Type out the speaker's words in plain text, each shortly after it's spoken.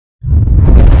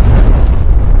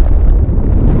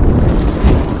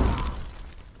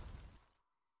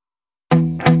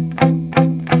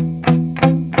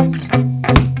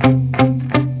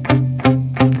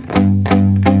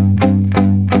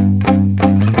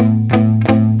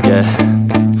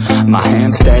My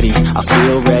hands steady, I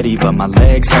feel ready, but my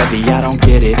legs heavy, I don't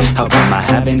get it. How come I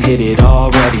haven't hit it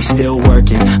already? Still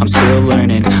working, I'm still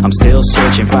learning, I'm still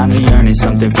searching, finally earning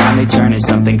something, finally turning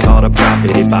something called a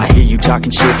profit. If I hear you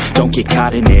talking shit, don't get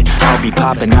caught in it. I'll be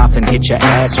popping off and hit your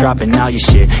ass, dropping all your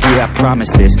shit. Yeah, I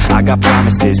promise this, I got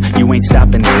promises, you ain't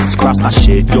stopping this. Cross my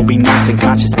shit, you'll be knocked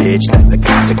unconscious, bitch. That's the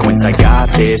consequence, I got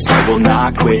this, I will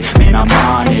not quit. Man, I'm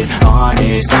on it,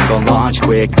 honest, I'm gon' launch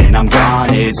quick, then I'm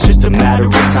gone. It's just a matter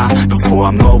of time before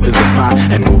I'm over the climb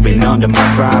and moving under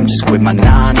my prime. Just quit my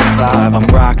 9 to 5, I'm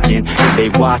rocking, and they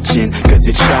watching, cause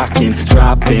it's shocking.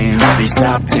 Dropping all these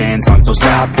top 10 songs, so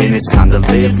stopping. It's time to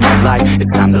live my life,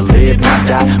 it's time to live, not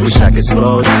die. Wish I could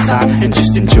slow down time and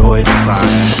just enjoy the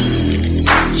climb.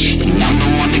 And I'm the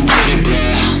one to get it, bro.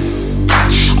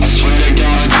 I swear to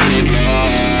God, I get it,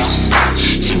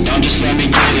 bro. So don't just let me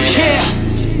get it.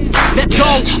 Yeah, let's go.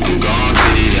 I'm gon'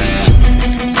 get it, yeah.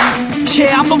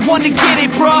 Yeah, I'm the one to get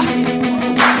it, bruh.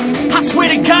 I swear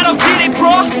to God I'll get it,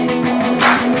 bruh.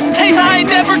 Hey, I ain't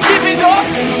never giving up.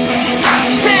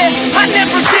 Yeah, I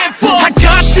never give up. I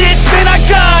got this, man, I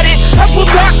got it. I will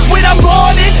not quit, I'm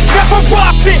on it. Never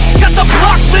rock it. Got the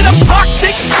block lit, I'm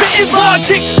toxic. Spitting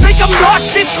logic, make them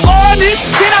nauseous. Honest,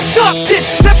 can I stop this?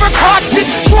 Never cautious,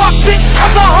 drop it.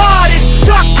 I'm the hardest.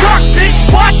 Knock, knock, bitch,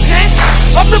 watch it.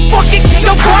 I'm the fucking king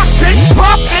of rock, bitch.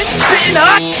 Poppin', spitting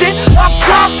hot shit. I'm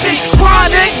dropping,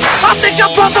 chronic. I think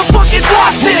I'm motherfucking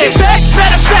lost it. Making back,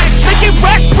 matter of fact, making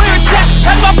racks where it's at.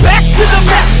 Have my back to the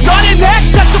map, not an act,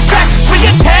 that's a fact. We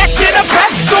attack in a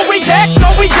back, no react, no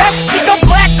react. Think I'm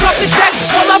black, off his back,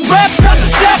 while I rap, not a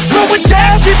step. Throwing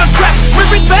jabs, even crap.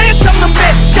 We're advanced, I'm the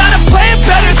man. Got a plan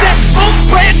better than most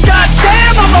brands.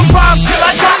 Goddamn, I'm a rhyme till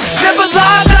I die. Never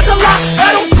lie, that's a lie. I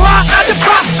don't try, I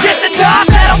defy. Yes and nah,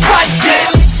 that I'm right,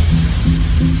 yeah.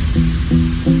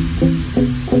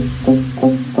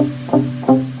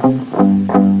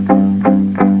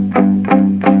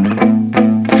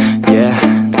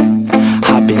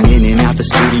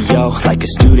 Like a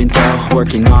student though,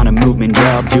 working on a movement,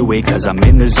 yeah, I'll do it cause I'm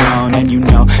in the zone. And you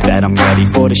know that I'm ready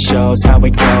for the shows. How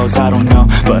it goes, I don't know,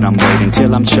 but I'm waiting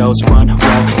till I'm chose. Front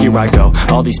row, here I go.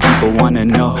 All these people wanna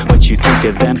know what you think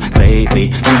of them lately.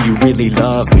 Do you really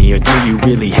love me or do you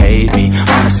really hate me?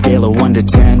 On a scale of 1 to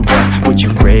 10, what would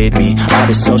you grade me? All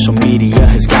this social media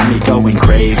has got me going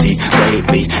crazy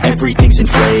lately. Everything's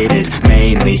inflated,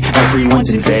 mainly everyone's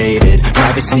invaded.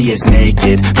 Privacy is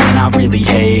naked, man, I really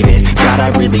hate it. God, I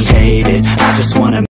really hate it. I just wanna